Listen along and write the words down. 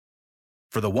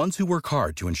For the ones who work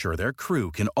hard to ensure their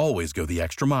crew can always go the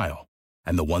extra mile,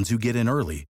 and the ones who get in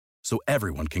early so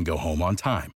everyone can go home on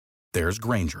time, there's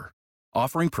Grainger,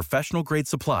 offering professional-grade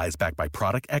supplies backed by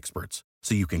product experts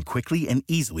so you can quickly and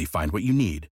easily find what you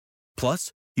need.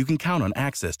 Plus, you can count on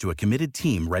access to a committed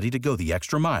team ready to go the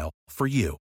extra mile for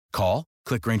you. Call,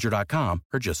 click Grainger.com,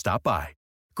 or just stop by.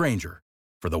 Grainger,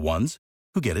 for the ones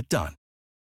who get it done.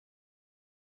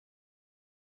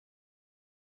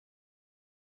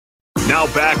 Now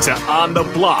back to On the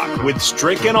Block with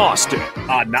Strick and Austin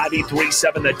on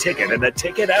 93.7 The Ticket and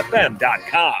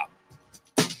theticketfm.com.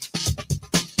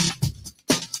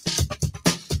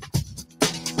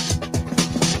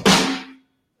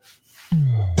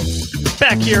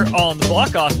 Back here on the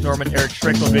block, Austin Norman, Eric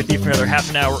Strickland with you for another half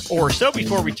an hour or so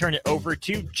before we turn it over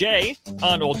to Jay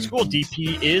on Old School.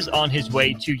 DP is on his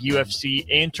way to UFC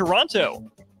in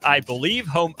Toronto, I believe,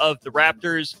 home of the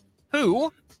Raptors,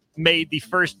 who made the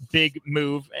first big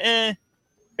move,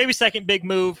 maybe second big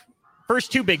move, first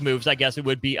two big moves, I guess it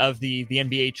would be, of the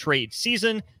NBA trade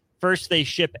season. First, they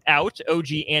ship out OG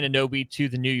Anunoby to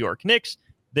the New York Knicks.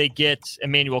 They get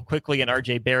Emmanuel Quickley and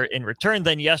RJ Barrett in return.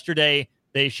 Then yesterday,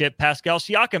 they ship Pascal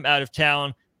Siakam out of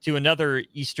town to another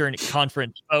Eastern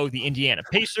Conference foe, the Indiana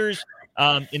Pacers.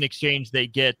 In exchange, they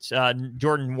get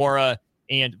Jordan Nwora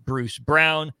and Bruce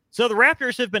Brown. So the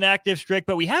Raptors have been active, Strick,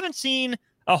 but we haven't seen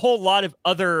a whole lot of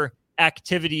other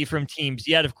activity from teams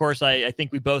yet. Of course, I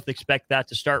think we both expect that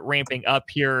to start ramping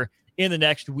up here in the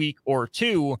next week or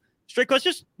two. Strick, let's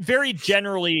just very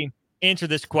generally answer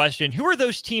this question. Who are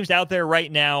those teams out there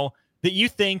right now that you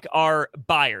think are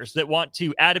buyers that want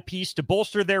to add a piece to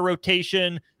bolster their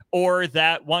rotation, or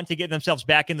that want to get themselves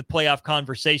back in the playoff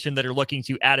conversation, that are looking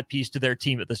to add a piece to their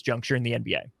team at this juncture in the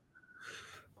NBA?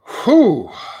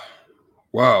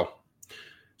 Wow.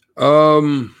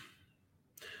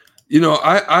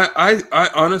 I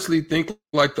honestly think,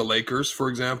 like the Lakers, for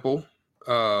example,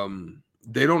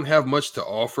 they don't have much to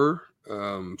offer,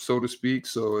 so to speak.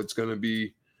 So it's going to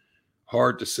be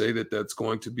hard to say that that's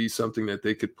going to be something that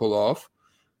they could pull off.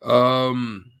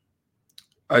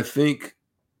 I think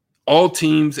all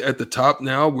teams at the top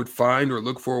now would find or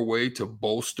look for a way to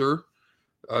bolster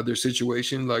their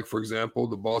situation. Like, for example,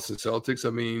 the Boston Celtics. I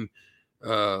mean,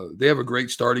 they have a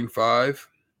great starting five.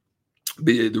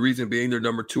 The reason being they're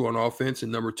number 2 on offense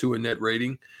and number 2 in net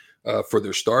rating for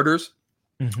their starters.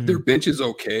 Mm-hmm. Their bench is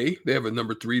okay. They have a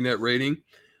number 3 net rating.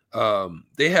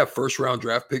 They have first-round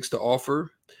draft picks to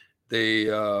offer. They,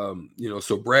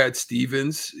 so Brad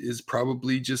Stevens is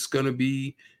probably just going to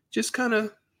be just kind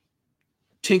of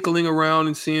tinkling around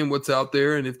and seeing what's out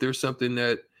there and if there's something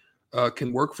that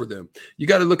can work for them. You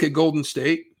got to look at Golden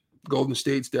State. Golden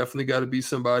State's definitely got to be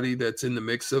somebody that's in the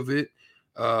mix of it.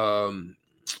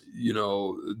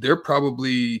 They're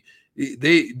probably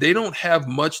they don't have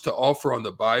much to offer on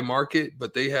the buy market,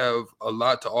 but they have a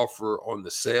lot to offer on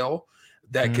the sale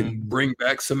that can bring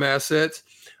back some assets.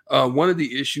 One of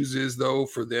the issues is, though,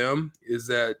 for them is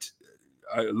that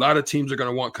a lot of teams are going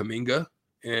to want Kuminga,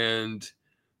 and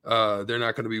they're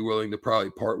not going to be willing to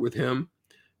probably part with him.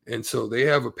 And so they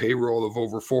have a payroll of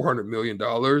over $400 million,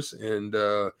 and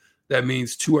that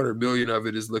means $200 million of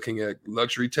it is looking at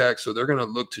luxury tax. So they're going to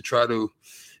look to try to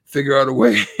figure out a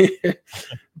way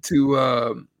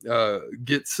to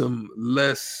get some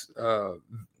less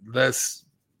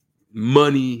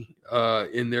money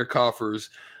in their coffers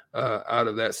out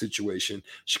of that situation.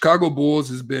 Chicago Bulls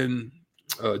has been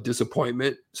a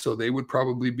disappointment, so they would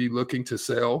probably be looking to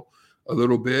sell a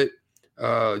little bit.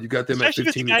 You got them especially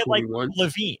at 15 and 21. Like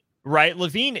LaVine, right?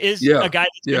 LaVine is a guy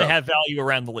that's going to have value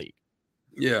around the league.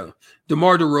 Yeah.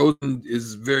 DeMar DeRozan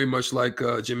is very much like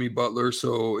Jimmy Butler,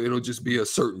 so it'll just be a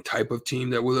certain type of team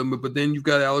that will him. But then you've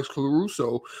got Alex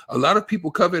Caruso. A lot of people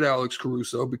covet Alex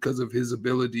Caruso because of his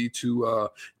ability to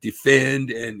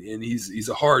defend, and he's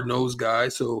a hard-nosed guy,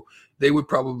 so they would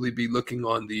probably be looking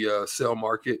on the sell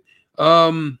market.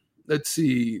 Let's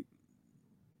see.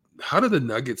 How do the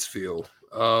Nuggets feel?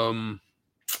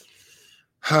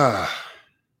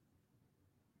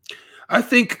 I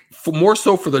think more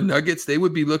so for the Nuggets, they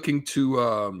would be looking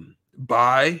to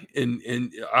buy,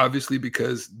 and obviously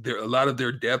because a lot of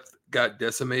their depth got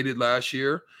decimated last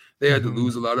year. They had to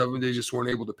lose a lot of them. They just weren't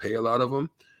able to pay a lot of them.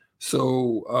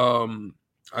 So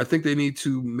I think they need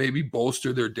to maybe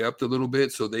bolster their depth a little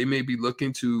bit. So they may be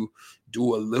looking to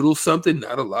do a little something,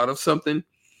 not a lot of something.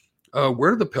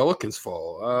 Where do the Pelicans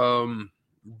fall?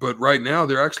 But right now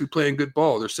they're actually playing good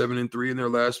ball. They're 7-3 in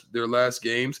their last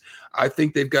games. I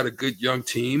think they've got a good young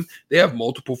team. They have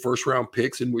multiple first round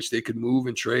picks in which they could move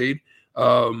and trade,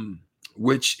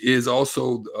 which is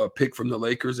also a pick from the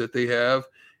Lakers that they have.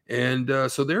 And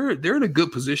so they're in a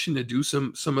good position to do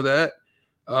some of that.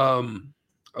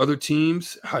 Other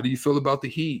teams, how do you feel about the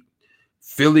Heat?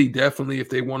 Philly, definitely, if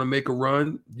they want to make a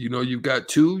run, you've got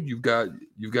two. You've got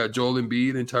Joel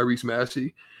Embiid and Tyrese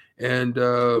Maxey. And,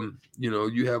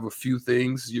 you have a few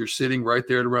things. You're sitting right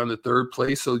there at around the third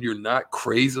place, so you're not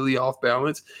crazily off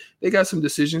balance. They got some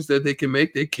decisions that they can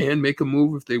make. They can make a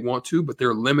move if they want to, but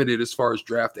they're limited as far as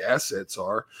draft assets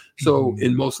are. So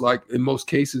in most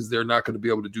cases, they're not going to be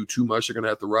able to do too much. They're going to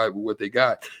have to ride with what they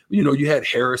got. You had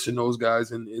Harris and those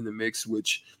guys in the mix,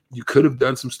 which you could have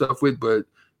done some stuff with, but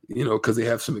because they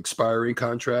have some expiring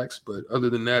contracts. But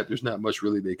other than that, there's not much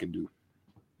really they can do.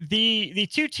 The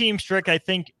two teams, Strick, I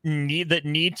think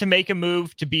need to make a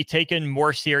move to be taken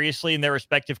more seriously in their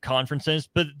respective conferences,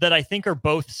 but that I think are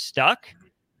both stuck.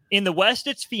 In the West,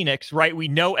 it's Phoenix, right? We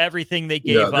know everything they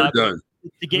gave up to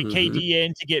get KD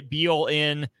in, to get Beal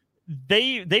in.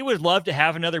 They would love to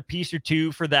have another piece or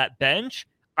two for that bench.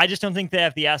 I just don't think they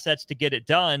have the assets to get it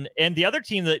done. And the other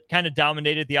team that kind of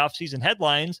dominated the offseason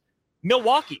headlines,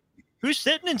 Milwaukee, who's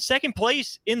sitting in second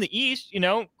place in the East,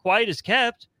 quiet as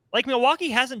kept. Like, Milwaukee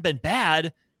hasn't been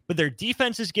bad, but their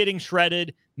defense is getting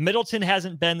shredded. Middleton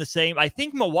hasn't been the same. I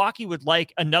think Milwaukee would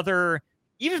like another,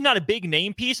 even if not a big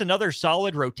name piece, another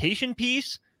solid rotation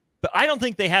piece. But I don't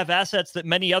think they have assets that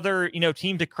many other,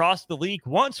 teams across the league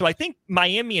want. So I think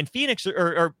Miami and Phoenix,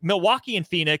 or Milwaukee and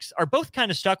Phoenix, are both kind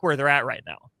of stuck where they're at right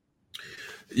now.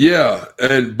 Yeah,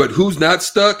 but who's not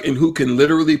stuck and who can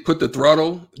literally put the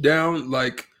throttle down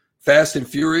like Fast and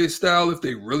Furious style if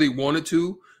they really wanted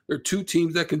to? There are two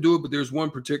teams that can do it, but there's one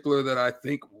particular that I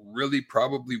think really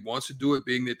probably wants to do it,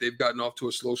 being that they've gotten off to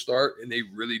a slow start and they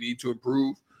really need to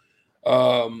improve.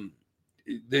 That's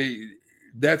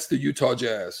the Utah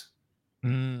Jazz.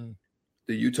 The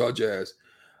Utah Jazz.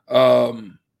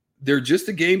 They're just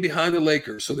a game behind the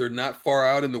Lakers, so they're not far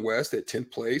out in the West at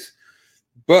 10th place.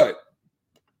 But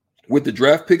with the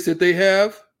draft picks that they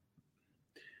have,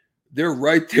 they're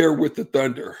right there with the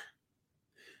Thunder.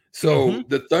 So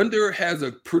the Thunder has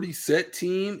a pretty set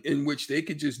team in which they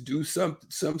could just do some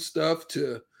stuff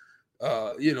to,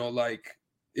 like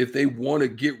if they want to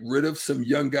get rid of some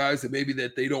young guys that maybe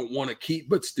that they don't want to keep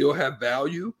but still have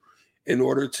value in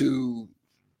order to,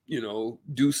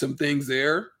 do some things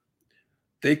there,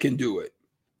 they can do it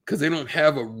because they don't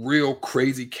have a real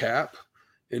crazy cap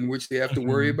in which they have to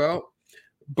worry about.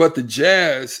 But the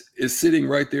Jazz is sitting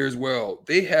right there as well.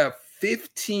 They have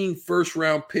 15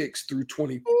 first-round picks through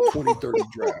 2030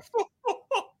 draft.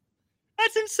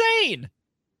 That's insane.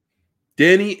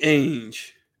 Danny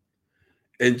Ainge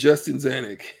and Justin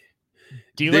Zanuck,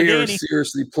 they are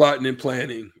seriously plotting and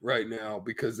planning right now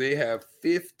because they have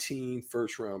 15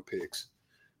 first-round picks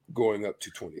going up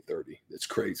to 2030. That's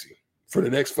crazy for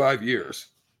the next 5 years.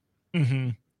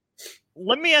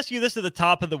 Let me ask you this at the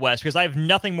top of the West, because I have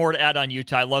nothing more to add on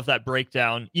Utah. I love that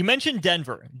breakdown. You mentioned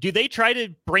Denver. Do they try to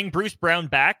bring Bruce Brown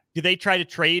back? Do they try to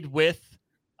trade with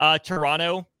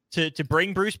Toronto to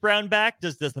bring Bruce Brown back?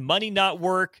 Does the money not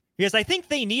work? Because I think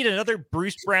they need another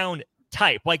Bruce Brown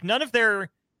type. Like, none of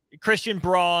their Christian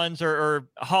Brauns or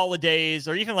Holidays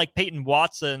or even like Peyton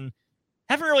Watson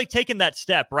haven't really taken that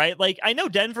step, right? Like, I know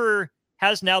Denver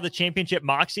has now the championship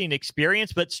moxie and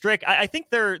experience, but Strick, I think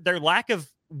their lack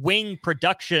of wing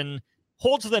production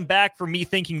holds them back for me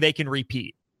thinking they can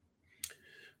repeat.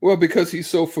 Well, because he's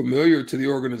so familiar to the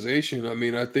organization. I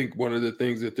mean, I think one of the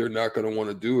things that they're not going to want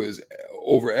to do is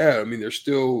over-add. I mean, they're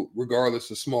still,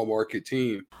 regardless, a small market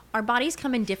team. Our bodies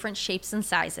come in different shapes and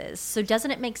sizes, so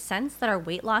doesn't it make sense that our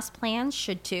weight loss plans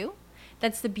should too?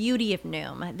 That's the beauty of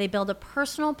Noom. They build a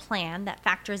personal plan that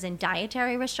factors in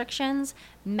dietary restrictions,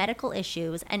 medical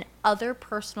issues, and other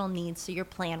personal needs so your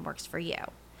plan works for you.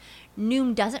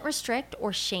 Noom doesn't restrict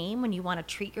or shame when you want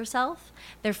to treat yourself.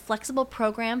 Their flexible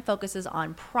program focuses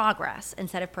on progress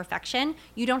instead of perfection.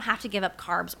 You don't have to give up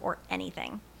carbs or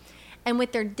anything. And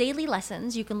with their daily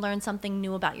lessons, you can learn something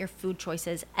new about your food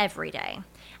choices every day.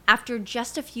 After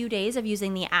just a few days of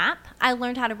using the app, I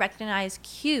learned how to recognize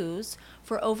cues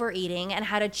for overeating and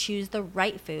how to choose the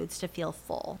right foods to feel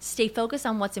full. Stay focused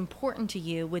on what's important to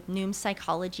you with Noom's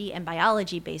psychology and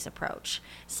biology-based approach.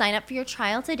 Sign up for your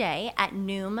trial today at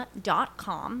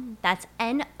Noom.com. That's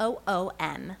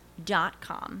Noom.com.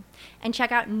 And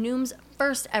check out Noom's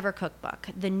first ever cookbook,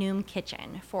 The Noom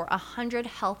Kitchen, for 100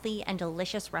 healthy and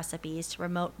delicious recipes to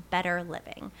promote better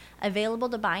living. Available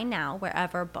to buy now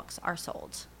wherever books are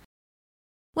sold.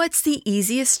 What's the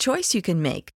easiest choice you can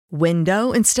make?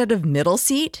 Window instead of middle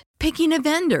seat? Picking a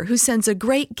vendor who sends a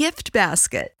great gift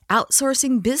basket?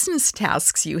 Outsourcing business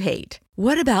tasks you hate?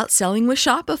 What about selling with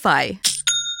Shopify?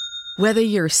 Whether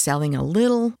you're selling a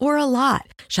little or a lot,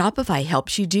 Shopify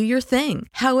helps you do your thing,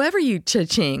 however you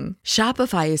cha-ching.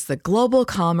 Shopify is the global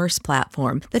commerce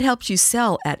platform that helps you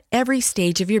sell at every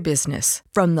stage of your business.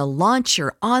 From the launch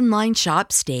your online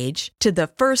shop stage to the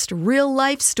first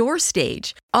real-life store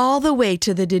stage, all the way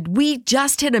to the did we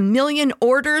just hit 1 million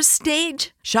orders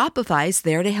stage. Shopify's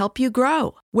there to help you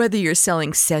grow. Whether you're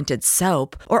selling scented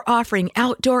soap or offering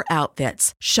outdoor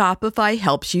outfits, Shopify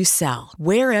helps you sell.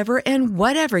 Wherever and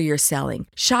whatever you're selling,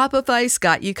 Shopify's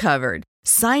got you covered.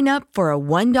 Sign up for a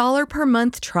 $1 per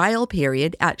month trial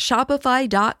period at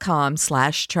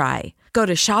shopify.com/try. Go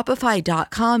to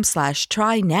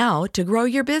shopify.com/try now to grow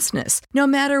your business, no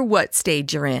matter what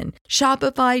stage you're in.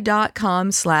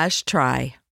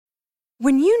 Shopify.com/try.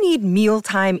 When you need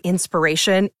mealtime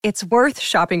inspiration, it's worth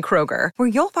shopping Kroger, where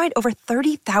you'll find over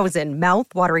 30,000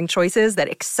 mouth-watering choices that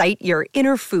excite your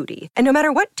inner foodie. And no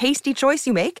matter what tasty choice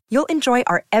you make, you'll enjoy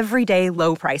our everyday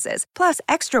low prices, plus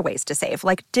extra ways to save,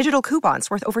 like digital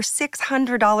coupons worth over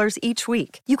 $600 each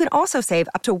week. You can also save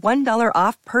up to $1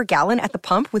 off per gallon at the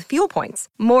pump with fuel points.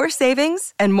 More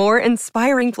savings and more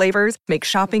inspiring flavors make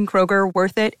shopping Kroger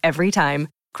worth it every time.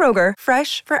 Kroger,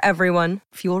 fresh for everyone.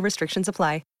 Fuel restrictions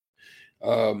apply.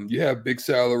 You have big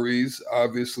salaries,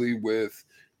 obviously,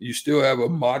 you still have a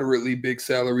moderately big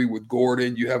salary with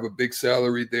Gordon. You have a big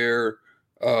salary there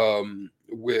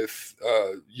with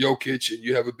Jokic, and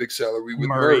you have a big salary with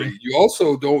Murray. You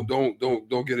also don't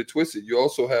get it twisted. You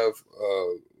also have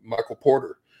Michael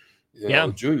Porter,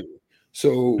 Jr.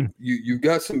 So you've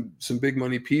got some big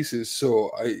money pieces.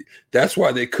 So that's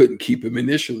why they couldn't keep him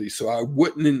initially. So I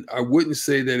wouldn't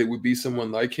say that it would be someone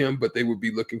like him, but they would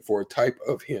be looking for a type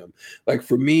of him. Like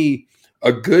for me,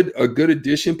 a good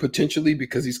addition potentially,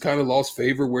 because he's kind of lost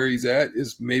favor where he's at,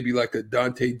 is maybe like a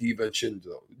Dante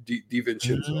DiVincenzo,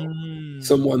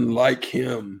 someone like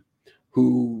him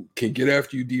who can get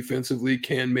after you defensively,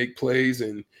 can make plays,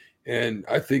 and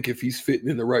I think if he's fitting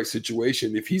in the right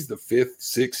situation, if he's the 5th,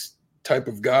 6th type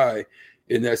of guy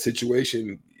in that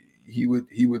situation, he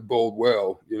would bode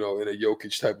well, in a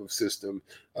Jokic type of system,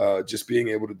 just being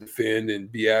able to defend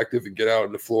and be active and get out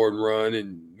on the floor and run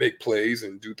and make plays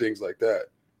and do things like that.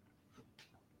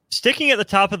 Sticking at the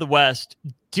top of the West,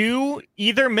 do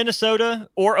either Minnesota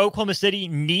or Oklahoma City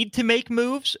need to make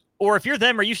moves? Or if you're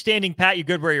them, are you standing pat? You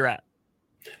good where you're at?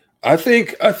 I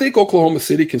think Oklahoma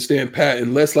City can stand pat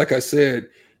unless, like I said,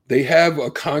 they have a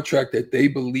contract that they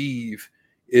believe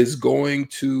is going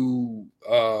to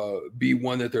be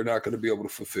one that they're not going to be able to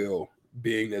fulfill,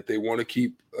 being that they want to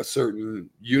keep a certain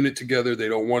unit together. They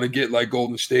don't want to get like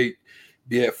Golden State,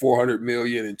 be at $400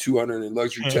 million and $200 in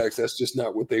luxury tax. That's just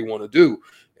not what they want to do.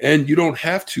 And you don't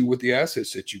have to with the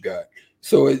assets that you got.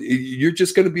 So you're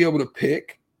just going to be able to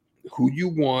pick who you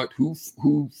want,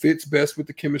 who fits best with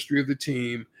the chemistry of the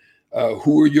team,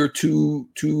 who are your two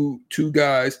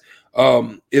guys.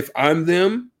 If I'm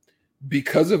them,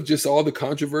 because of just all the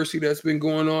controversy that's been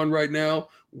going on right now,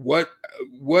 what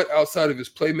outside of his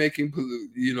playmaking,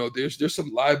 there's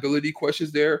some liability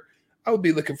questions there. I would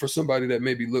be looking for somebody that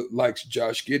maybe likes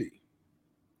Josh Giddey,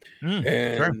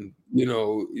 and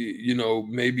sure.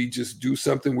 Maybe just do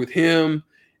something with him.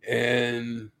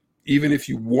 And even if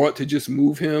you want to just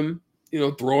move him,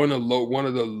 throw in one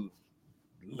of the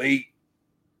late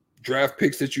draft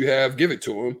picks that you have, give it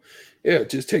to him. Yeah,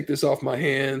 just take this off my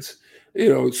hands.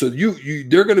 So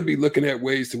they're going to be looking at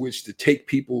ways to which to take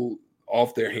people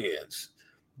off their hands,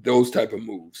 those type of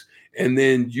moves. And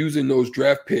then using those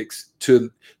draft picks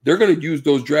they're going to use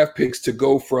those draft picks to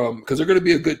go from, because they're going to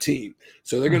be a good team.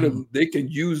 So they can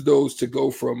use those to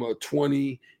go from a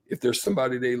 20. If there's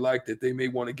somebody they like that they may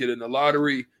want to get in the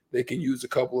lottery, they can use a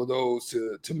couple of those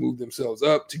to move themselves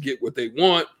up to get what they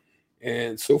want,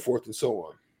 and so forth and so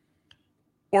on.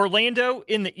 Orlando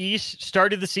in the East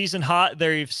started the season hot.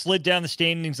 They've slid down the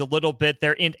standings a little bit.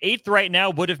 They're in 8th right now,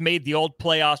 would have made the old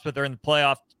playoffs, but they're in the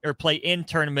playoff or play-in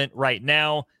tournament right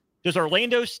now. Does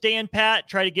Orlando stand pat,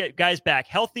 try to get guys back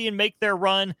healthy and make their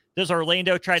run? Does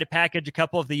Orlando try to package a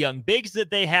couple of the young bigs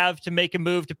that they have to make a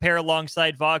move to pair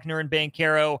alongside Wagner and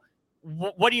Banchero?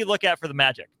 What do you look at for the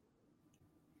Magic?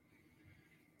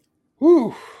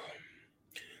 Whew.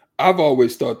 I've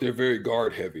always thought they're very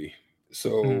guard heavy.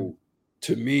 So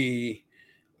to me,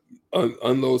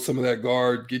 unload some of that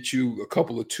guard, get you a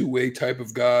couple of two-way type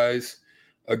of guys,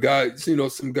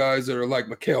 some guys that are like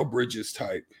Mikal Bridges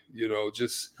type,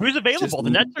 just who's available.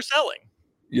 The Nets are selling.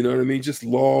 You know what I mean? Just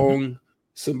long,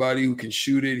 somebody who can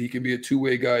shoot it. He can be a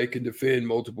two-way guy. He can defend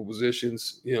multiple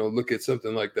positions. Look at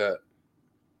something like that.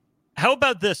 How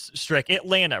about this, Strick?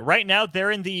 Atlanta right now,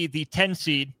 they're in the 10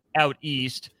 seed out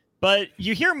east. But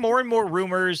you hear more and more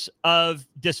rumors of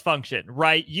dysfunction,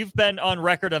 right? You've been on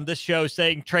record on this show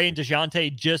saying Trae and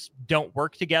DeJounte just don't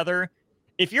work together.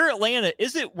 If you're Atlanta,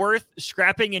 is it worth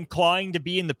scrapping and clawing to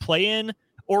be in the play-in?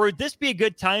 Or would this be a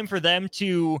good time for them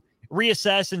to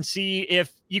reassess and see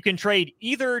if you can trade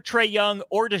either Trae Young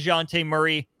or DeJounte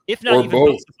Murray, if not or even both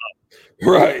both of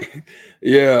them? Right.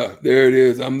 Yeah, there it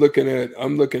is. I'm looking at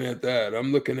that.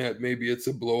 I'm looking at maybe it's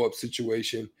a blow-up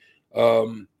situation.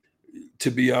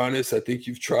 To be honest, I think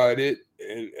you've tried it,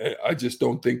 and I just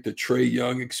don't think the Trae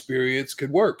Young experience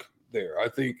could work there. I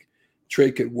think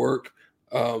Trae could work,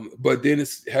 but then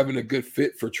it's having a good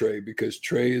fit for Trae, because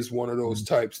Trae is one of those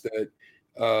types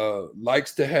that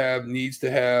likes to have, needs to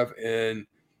have, and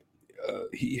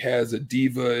he has a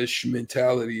diva-ish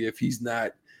mentality if he's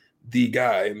not the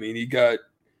guy. I mean, he got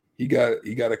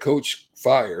a coach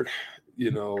fired,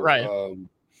 Right.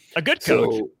 A good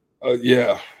coach. So,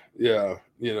 yeah.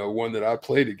 One that I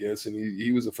played against, and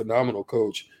he was a phenomenal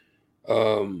coach.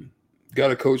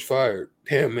 Got a coach fired.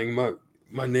 Damn, man,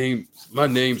 my name's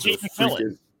a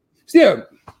freaking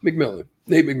McMillan.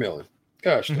 Nate McMillan.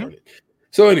 Gosh darn it.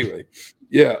 So anyway,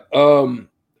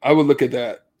 I would look at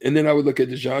that, and then I would look at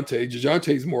DeJounte.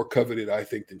 DeJounte's more coveted, I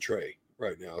think, than Trae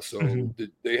right now. So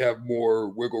they have more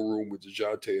wiggle room with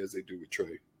DeJounte as they do with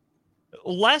Trae.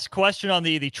 Last question on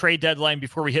the trade deadline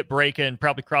before we hit break and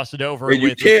probably cross it over. And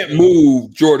you can't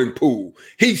move Jordan Poole.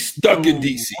 He's stuck in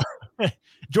DC.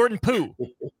 Jordan Poole.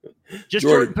 Just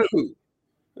Jordan Poole.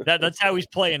 That's how he's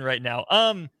playing right now.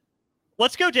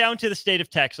 Let's go down to the state of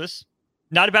Texas.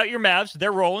 Not about your Mavs.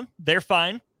 They're rolling. They're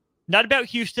fine. Not about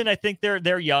Houston. I think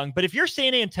they're young. But if you're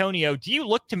San Antonio, do you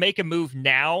look to make a move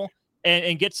now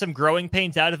and get some growing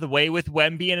pains out of the way with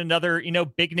Wemby and another,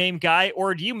 big name guy?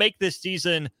 Or do you make this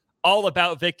season all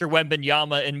about Victor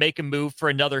Wembanyama and make a move for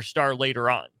another star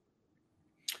later on?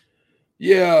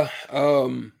 Yeah,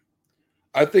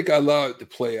 I think I allow it to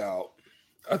play out.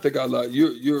 I think I allow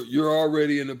you're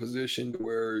already in a position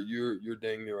where you're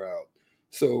dang near out.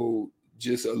 So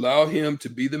just allow him to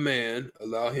be the man.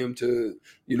 Allow him to,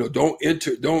 don't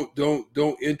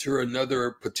enter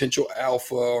another potential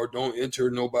alpha, or don't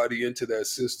enter nobody into that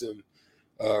system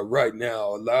right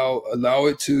now. Allow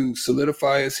it to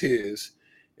solidify as his.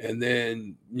 And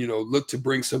then, look to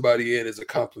bring somebody in as a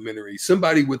complimentary,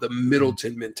 somebody with a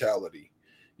Middleton mentality.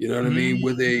 You know what I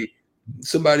mean?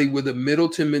 Somebody with a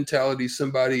Middleton mentality,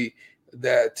 somebody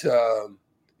that,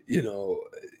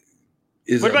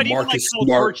 is what about a Marcus Paul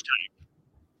Smart. George type?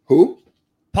 Who?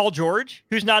 Paul George,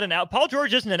 who's not an alpha. Paul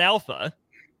George isn't an alpha.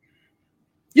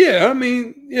 Yeah, I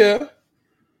mean, yeah.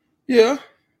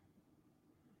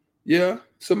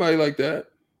 Somebody like that.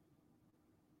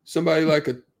 Somebody like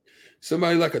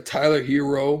a Tyler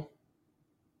Hero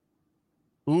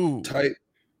type,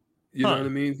 you know what I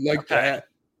mean? Like that.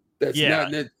 That's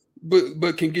not that,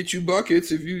 but can get you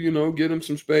buckets if you get him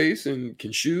some space and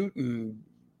can shoot, and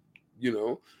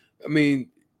I mean,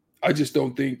 I just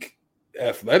don't think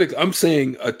athletic. I'm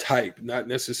saying a type, not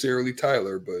necessarily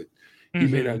Tyler, but he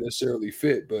may not necessarily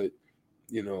fit, but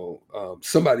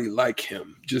somebody like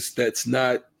him, just that's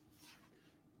not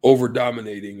over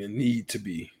dominating and need to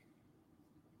be.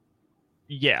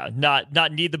 Yeah,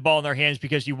 not need the ball in their hands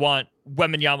because you want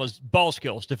Wembanyama's ball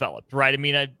skills developed, right? I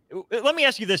mean, let me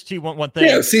ask you this too. One thing.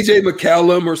 Yeah, CJ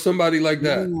McCallum or somebody like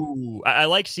that. Ooh, I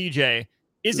like CJ.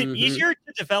 Is it easier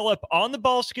to develop on the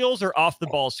ball skills or off the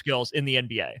ball skills in the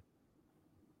NBA?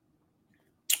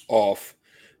 Off.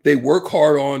 They work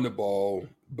hard on the ball,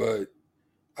 but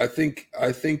I think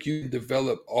you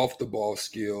develop off the ball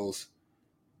skills.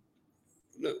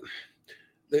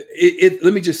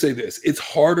 Let me just say this. It's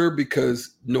harder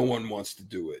because no one wants to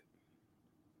do it.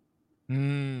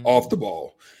 Off the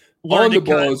ball. On the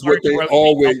ball is what they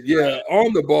always,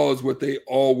 on the ball is what they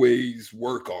always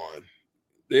work on.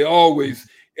 They always,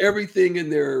 everything in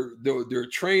their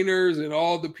trainers and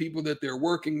all the people that they're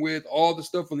working with, all the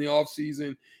stuff in the off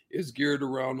season is geared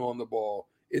around on the ball.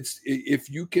 If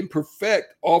you can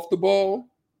perfect off the ball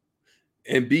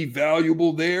and be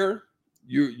valuable there,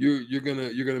 you're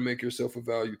gonna make yourself a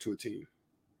value to a team.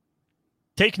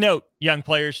 Take note, young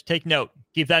players. Take note.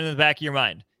 Keep that in the back of your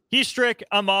mind. He's Strick.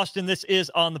 I'm Austin. This is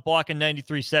On the Block in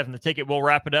 93.7. The Ticket. We'll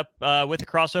wrap it up with a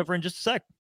crossover in just a sec.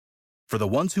 For the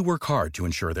ones who work hard to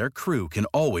ensure their crew can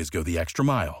always go the extra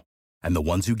mile, and the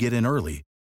ones who get in early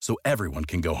so everyone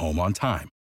can go home on time,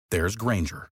 there's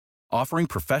Grainger, offering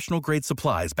professional-grade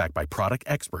supplies backed by product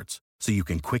experts so you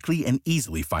can quickly and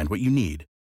easily find what you need.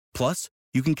 Plus,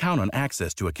 you can count on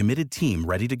access to a committed team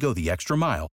ready to go the extra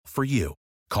mile for you.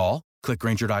 Call, click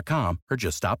Grainger.com, or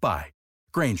just stop by.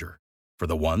 Grainger, for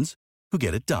the ones who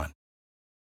get it done.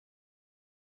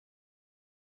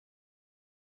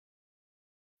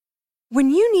 When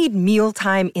you need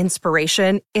mealtime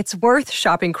inspiration, it's worth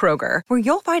shopping Kroger, where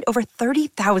you'll find over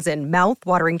 30,000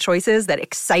 mouth-watering choices that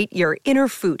excite your inner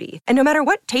foodie. And no matter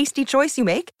what tasty choice you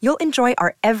make, you'll enjoy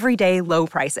our everyday low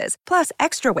prices, plus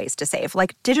extra ways to save,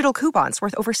 like digital coupons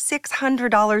worth over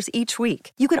 $600 each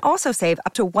week. You can also save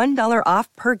up to $1 off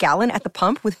per gallon at the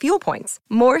pump with fuel points.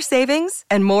 More savings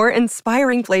and more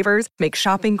inspiring flavors make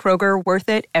shopping Kroger worth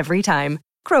it every time.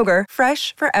 Kroger,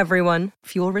 fresh for everyone.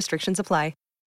 Fuel restrictions apply.